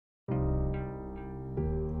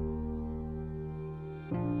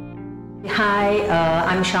Hi,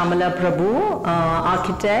 I'm Shyamala Prabhu,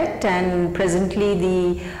 architect and presently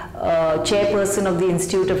the chairperson of the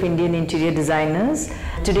Institute of Indian Interior Designers.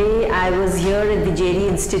 Today I was here at the JDADA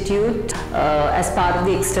Institute as part of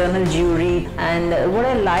the external jury, and what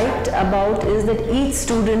I liked about is that each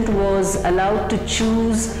student was allowed to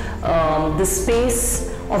choose the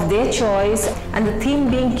space of their choice, and the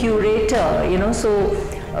theme being curator,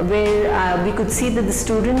 where we could see that the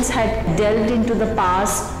students had delved into the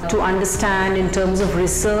past to understand in terms of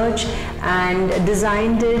research and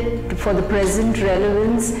designed it for the present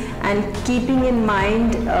relevance and keeping in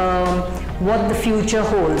mind what the future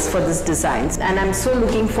holds for this designs. And I'm so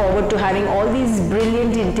looking forward to having all these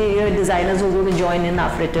brilliant interior designers who are going to join in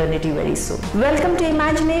our fraternity very soon. Welcome to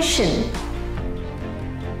Imagination.